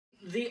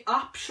the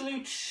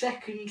absolute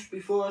second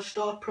before I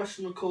start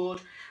pressing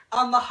record,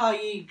 and the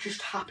high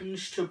just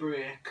happens to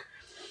break.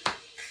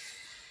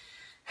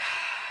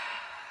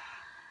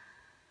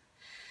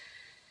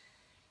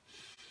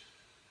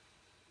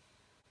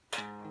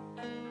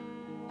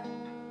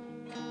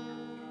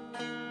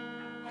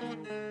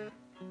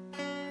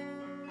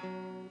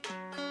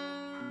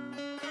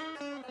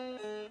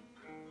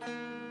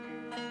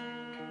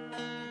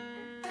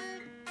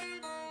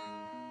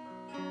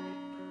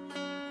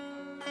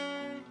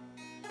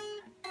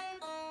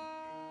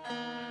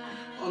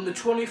 On the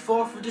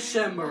 24th of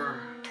December,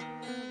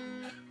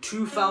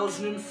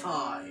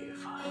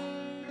 2005,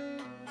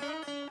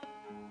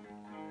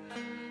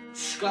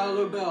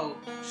 Skylar Bell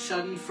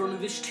sat in front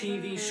of his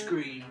TV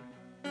screen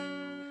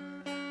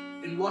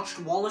and watched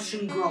Wallace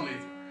and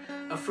Gromit,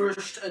 a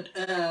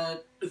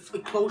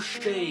close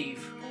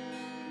shave,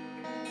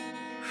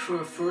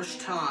 for a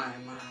first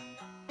time.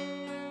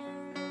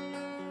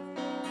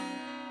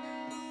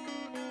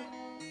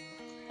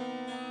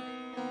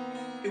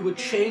 It would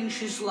change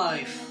his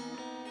life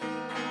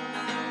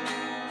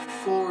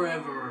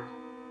forever.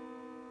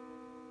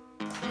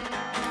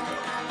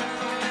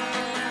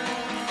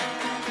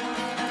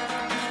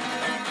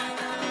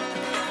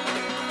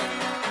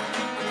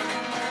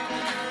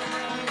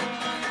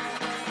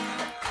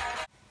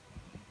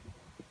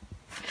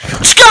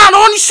 What's going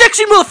on, you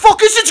sexy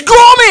motherfuckers? It's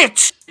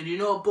Gromit! And you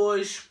know what,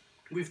 boys?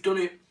 We've done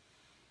it.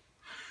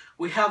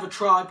 We have a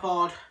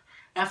tripod.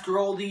 After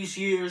all these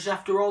years,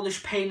 after all this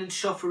pain and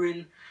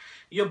suffering,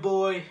 your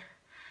boy,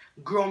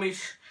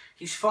 Gromit,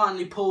 he's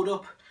finally pulled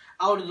up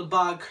out of the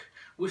bag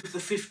with the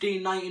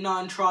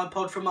 $15.99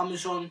 tripod from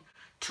Amazon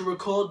to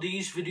record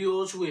these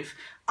videos with.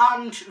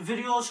 And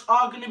videos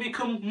are going to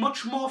become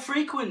much more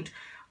frequent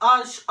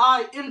as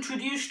I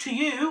introduce to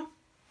you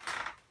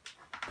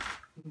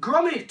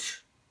Gromit.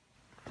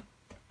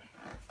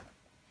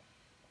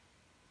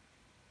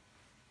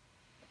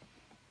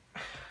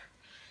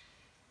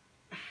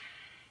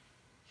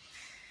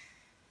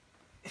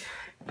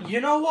 You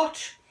know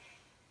what?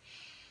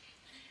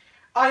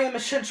 I am a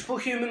sensible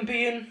human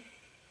being.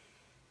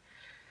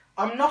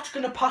 I'm not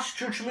going to pass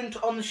judgment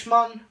on this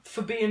man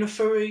for being a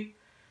furry.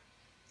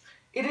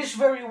 It is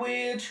very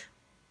weird,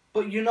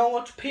 but you know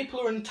what? People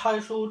are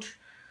entitled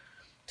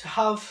to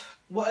have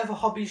whatever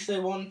hobbies they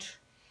want.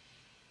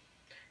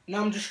 And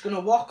I'm just going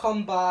to walk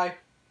on by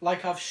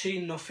like I've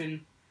seen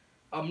nothing.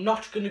 I'm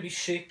not going to be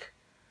sick.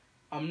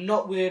 I'm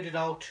not weirded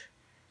out.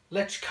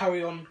 Let's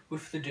carry on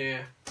with the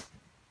day.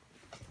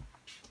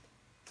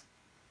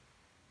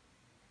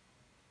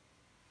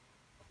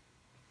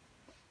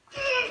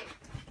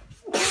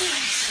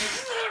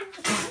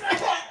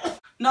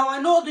 Now,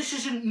 I know this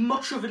isn't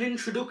much of an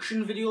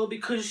introduction video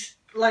because,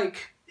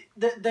 like,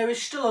 there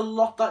is still a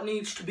lot that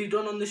needs to be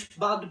done on this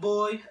bad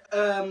boy.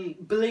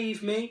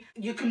 Believe me.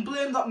 You can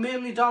blame that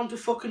mainly down to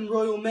fucking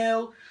Royal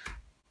Mail.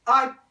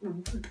 I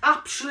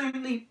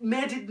absolutely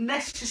made it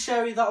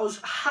necessary that I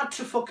had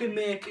to fucking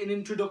make an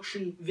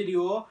introduction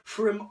video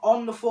for him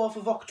on the 4th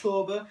of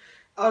October,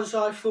 as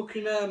I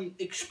fucking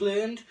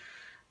explained.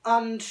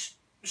 And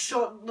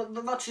so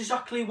that's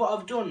exactly what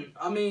I've done.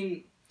 I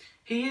mean,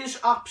 he is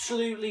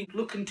absolutely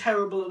looking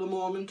terrible at the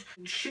moment.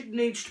 Shit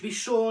needs to be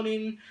sewn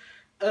in,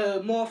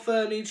 more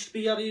fur needs to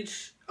be added,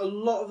 a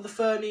lot of the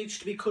fur needs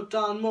to be cut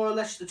down, more or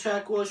less the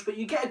turquoise, but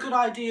you get a good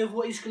idea of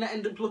what he's going to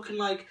end up looking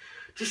like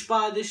just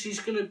by this. He's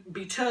going to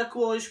be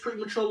turquoise pretty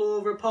much all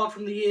over, apart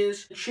from the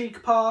ears, the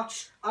cheek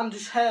parts, and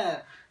his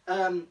hair.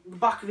 The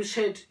back of his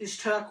head is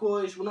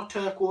turquoise, well not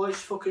turquoise,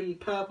 fucking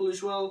purple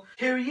as well.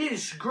 Here he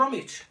is,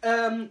 Gromit.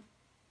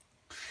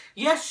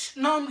 Yes,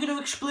 now I'm going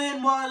to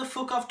explain why the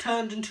fuck I've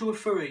turned into a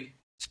furry.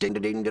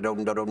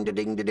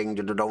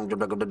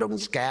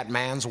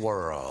 Scatman's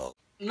World.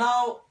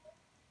 Now,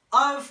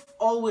 I've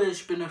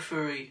always been a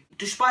furry,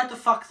 despite the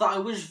fact that I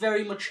was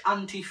very much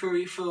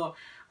anti-furry for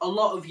a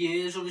lot of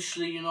years.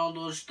 Obviously, you know,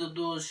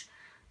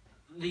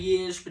 the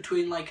years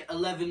between like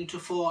 11 to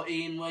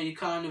 14 where you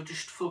kind of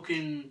just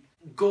fucking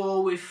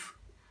go with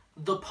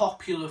the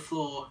popular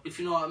flow, if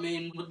you know what I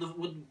mean.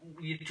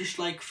 You just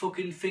like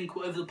fucking think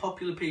whatever the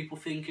popular people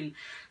think, and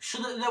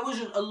so there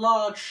wasn't a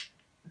large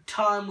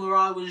time where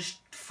I was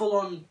full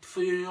on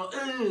for, you know,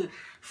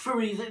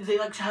 furry. They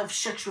like to have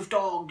sex with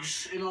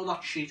dogs and all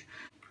that shit.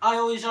 I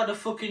always had a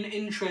fucking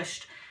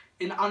interest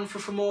in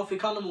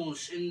anthropomorphic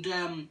animals, and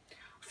I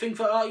think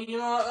that you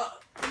know,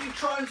 let me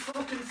try and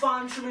fucking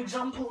find some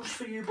examples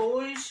for you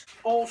boys.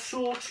 All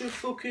sorts of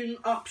fucking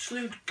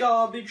absolute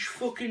garbage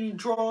fucking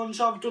drawings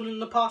I've done in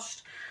the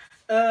past.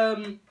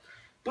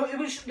 But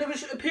there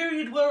was a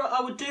period where I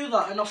would do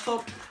that and I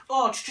thought,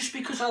 oh, it's just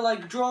because I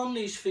like drawing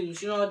these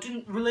things, you know, I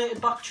didn't relate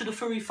it back to the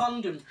furry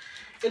fandom.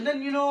 And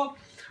then, you know,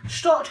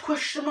 started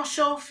questioning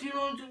myself, you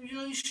know,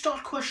 you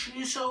start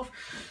questioning yourself.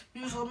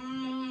 You was like,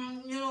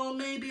 you know,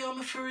 maybe I'm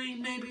a furry,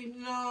 maybe,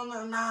 no,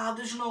 nah,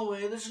 there's no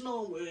way.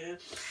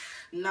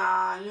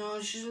 Nah, you know,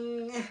 it's just,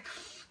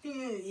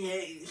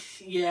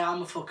 yeah,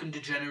 I'm a fucking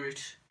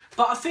degenerate.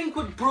 But I think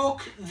what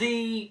broke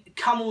the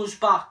camel's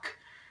back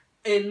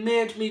and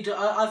made me,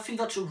 I think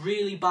that's a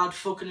really bad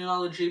fucking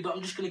analogy, but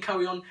I'm just going to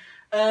carry on.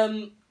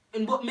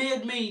 And what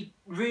made me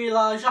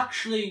realise,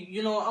 actually,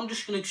 you know, I'm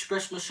just going to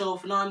express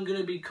myself and I'm going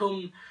to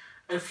become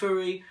a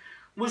furry,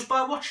 was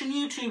by watching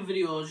YouTube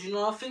videos. You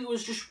know, I think it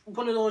was just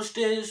one of those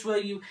days where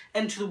you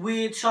enter the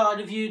weird side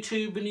of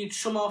YouTube and you'd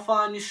somehow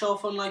find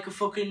yourself on like a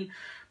fucking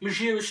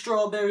Majira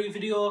Strawberry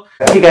video.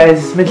 Hey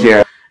guys, it's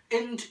Majira.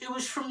 And it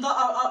was from that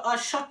I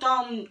sat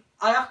down and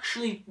I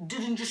actually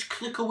didn't just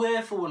click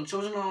away for once. I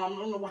was like, no,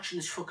 I'm not watching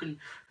this fucking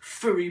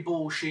furry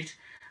bullshit.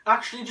 I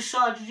actually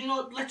decided, you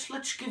know,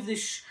 let's give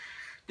this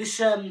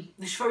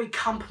very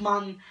camp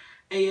man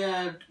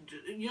a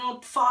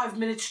 5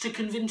 minutes to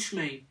convince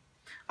me.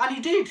 And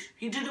he did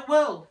it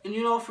well. And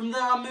you know, from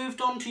there I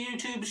moved on to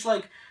YouTubers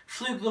like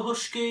Flug the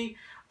Husky,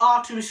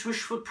 Artemis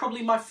Wishfoot,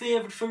 probably my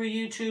favourite furry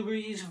YouTuber.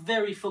 He's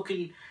very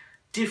fucking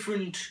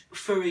different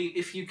furry,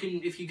 if you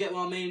get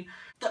what I mean.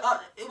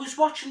 It was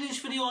watching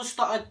these videos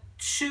that I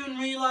soon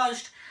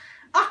realised,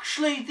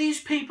 actually, these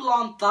people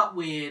aren't that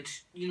weird,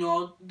 you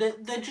know,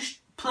 they're just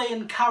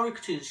playing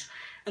characters.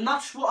 And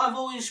that's what I've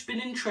always been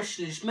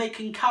interested in, is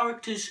making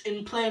characters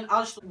and playing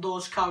as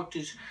those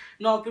characters.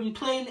 Now, I've been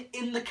playing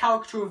in the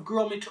character of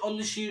Gromit on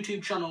this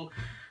YouTube channel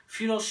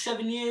for,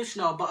 7 years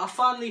now, but I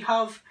finally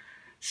have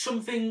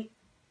something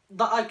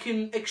that I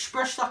can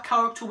express that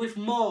character with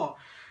more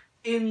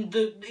in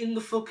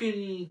the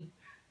fucking...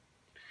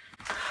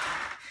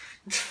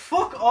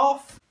 Fuck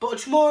off. But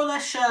it's more or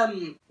less,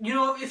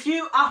 if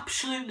you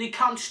absolutely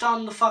can't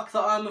stand the fact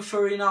that I'm a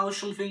furry now or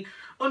something,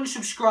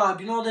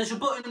 unsubscribe. You know, there's a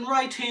button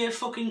right here,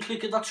 fucking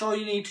click it, that's all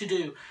you need to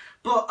do.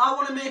 But I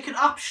want to make it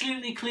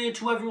absolutely clear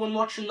to everyone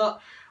watching that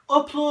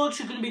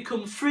uploads are going to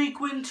become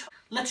frequent,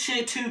 let's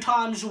say 2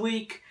 times a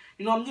week.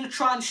 You know, I'm going to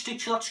try and stick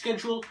to that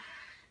schedule.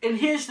 And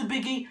here's the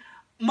biggie,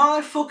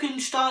 my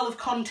fucking style of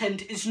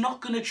content is not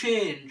going to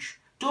change.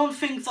 Don't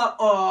think that,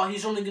 oh,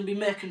 he's only going to be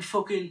making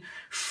fucking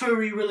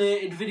furry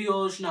related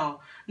videos now.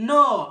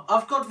 No,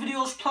 I've got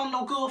videos planned,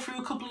 I'll go through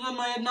a couple of them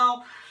I had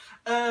now.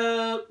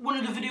 One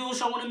of the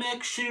videos I want to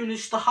make soon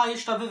is the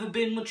highest I've ever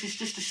been, which is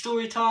just a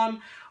story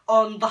time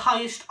on the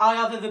highest I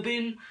have ever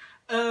been.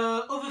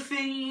 Other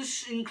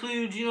things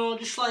include,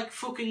 just like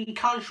fucking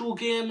casual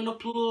gaming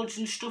uploads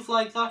and stuff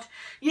like that.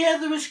 Yeah,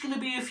 there is going to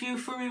be a few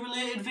furry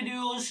related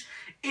videos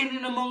in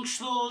and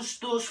amongst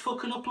those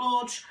fucking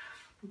uploads.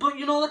 But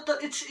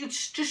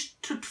it's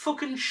just to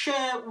fucking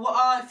share what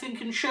I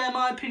think and share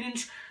my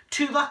opinions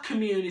to that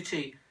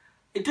community.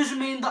 It doesn't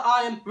mean that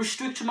I am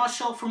restricting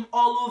myself from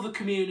all other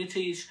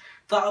communities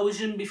that I was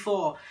in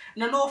before.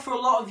 And I know for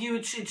a lot of you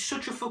it's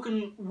such a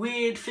fucking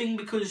weird thing,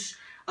 because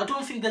I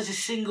don't think there's a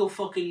single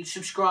fucking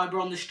subscriber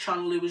on this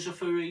channel who is a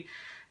furry.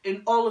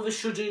 And all of a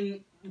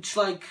sudden, it's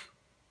like...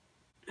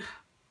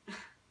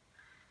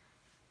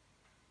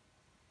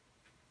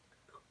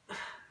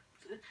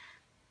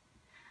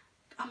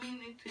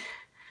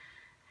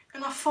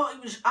 and I thought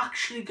it was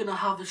actually going to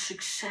have a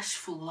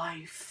successful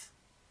life.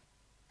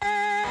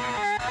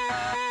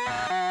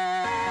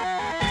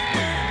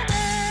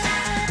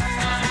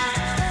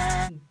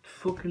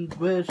 Fucking,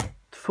 where's the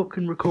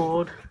fucking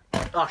record?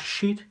 Ah,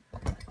 shit.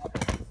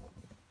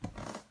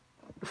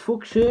 For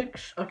fuck's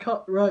sakes, I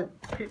can't, right,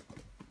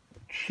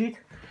 shit.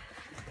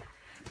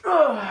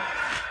 I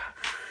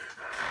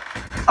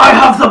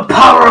have the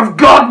power of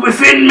God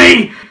within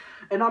me!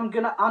 And I'm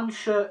gonna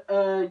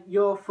answer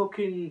your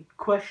fucking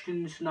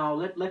questions now.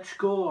 Let's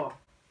go.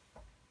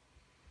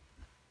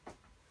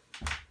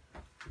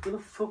 Where the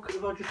fuck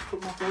have I just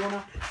put my phone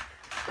at?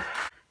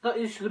 That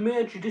is the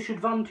major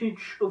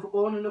disadvantage of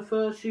owning a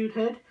fursuit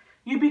head.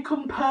 You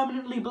become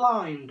permanently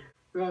blind.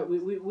 Right,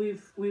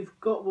 we've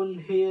got one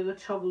here.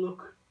 Let's have a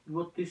look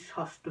what this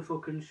has to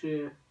fucking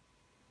say.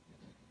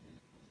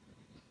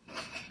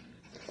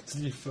 Is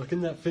he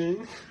fucking that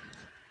thing?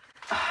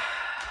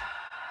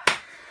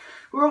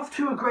 We're off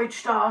to a great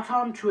start,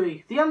 aren't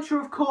we? The answer,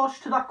 of course,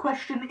 to that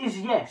question is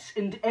yes,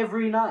 and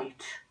every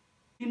night.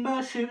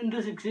 Immersuiting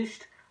does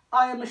exist.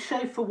 I am a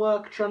safe for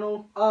work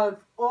channel.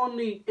 I've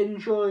only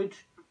enjoyed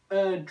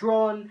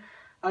drawing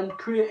and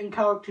creating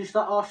characters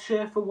that are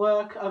safe for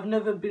work. I've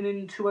never been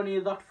into any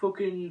of that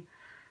fucking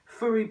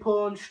furry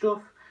porn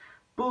stuff.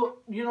 But,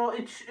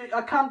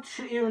 I can't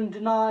sit here and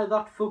deny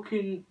that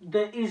fucking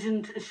there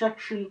isn't a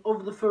section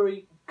of the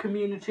furry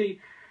community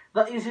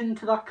that is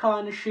into that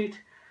kind of shit.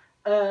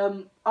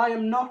 I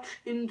am not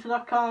into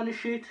that kind of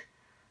shit.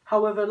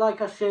 However,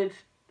 like I said,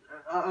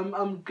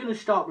 I'm gonna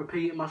start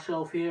repeating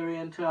myself here,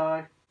 ain't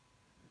I?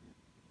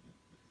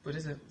 What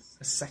is it?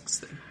 A sex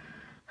thing?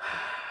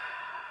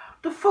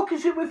 The fuck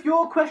is it with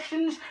your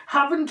questions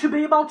having to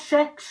be about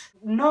sex?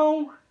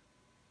 No.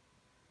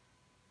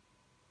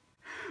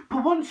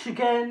 But once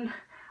again,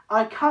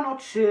 I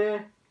cannot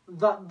say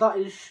that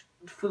is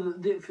for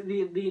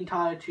the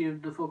entirety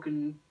of the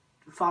fucking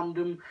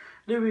fandom.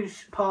 There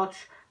is parts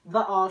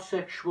that are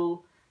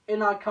sexual,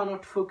 and I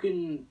cannot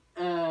fucking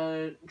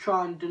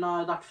try and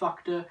deny that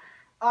factor.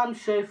 I'm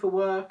safe for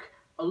work.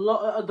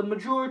 The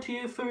majority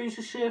of furries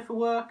are safe for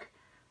work,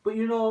 but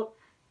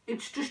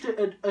it's just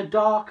a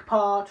dark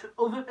part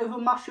of a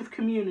massive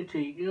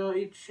community. You know,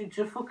 it's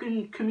a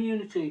fucking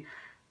community.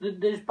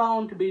 There's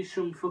bound to be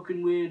some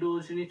fucking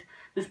weirdos in it.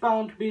 There's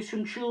bound to be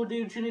some chill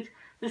dudes in it.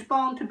 There's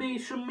bound to be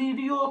some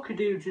mediocre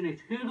dudes in it.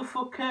 Who the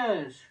fuck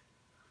cares?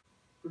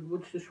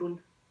 What's this one?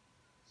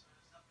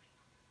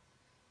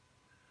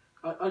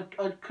 I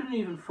couldn't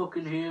even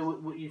fucking hear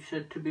what you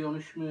said, to be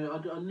honest, mate.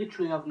 I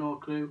literally have no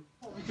clue.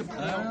 You could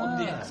play out on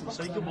the X,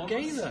 so you could be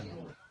gay then.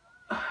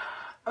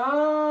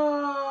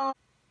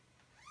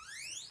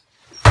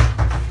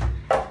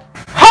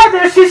 Hi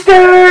there,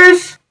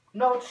 sisters!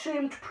 Now it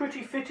seemed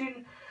pretty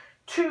fitting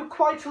to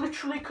quite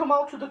literally come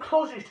out of the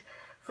closet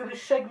for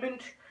this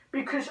segment,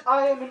 because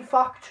I am in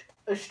fact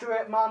a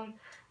straight man,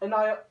 and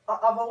I've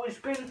always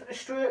been a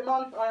straight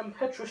man. I am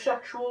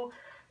heterosexual,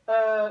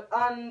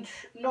 and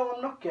no,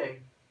 I'm not gay.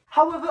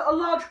 However, a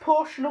large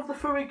portion of the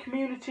furry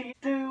community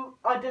do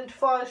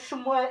identify as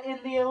somewhere in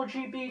the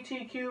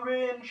LGBTQ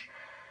range.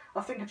 I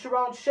think it's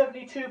around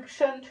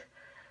 72%.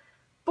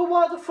 But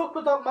why the fuck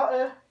would that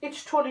matter?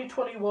 It's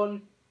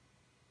 2021.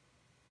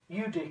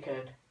 You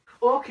dickhead.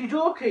 Okie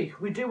dokie,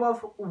 we do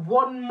have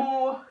one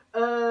more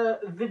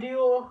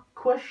video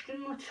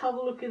question. Let's have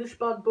a look at this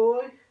bad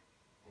boy.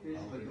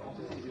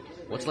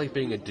 What's like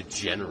being a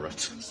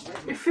degenerate?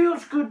 It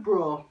feels good,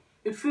 bro.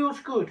 It feels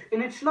good.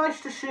 And it's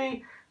nice to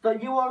see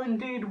that you are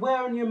indeed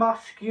wearing your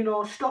mask, you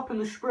know, stopping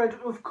the spread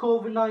of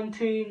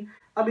COVID-19.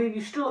 I mean,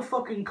 you're still a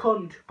fucking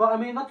cunt, but I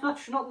mean,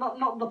 that's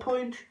not the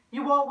point.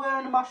 You are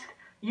wearing a mask.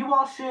 You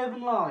are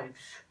saving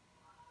lives.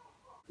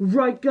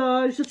 Right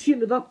guys, that's the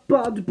end of that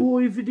bad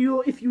boy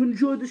video. If you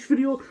enjoyed this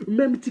video,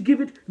 remember to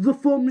give it the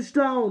thumbs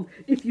down.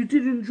 If you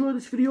did enjoy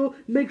this video,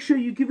 make sure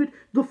you give it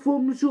the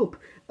thumbs up.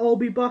 I'll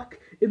be back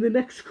in the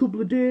next couple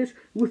of days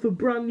with a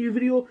brand new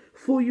video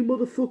for you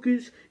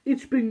motherfuckers.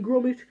 It's been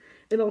Gromit,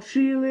 and I'll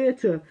see you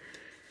later.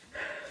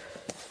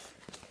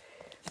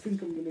 I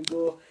think I'm gonna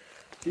go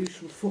do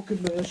some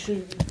fucking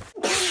mercy.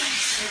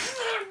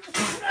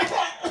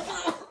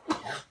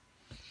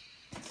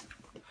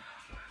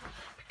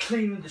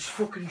 Cleaning this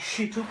fucking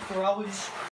shit up for hours.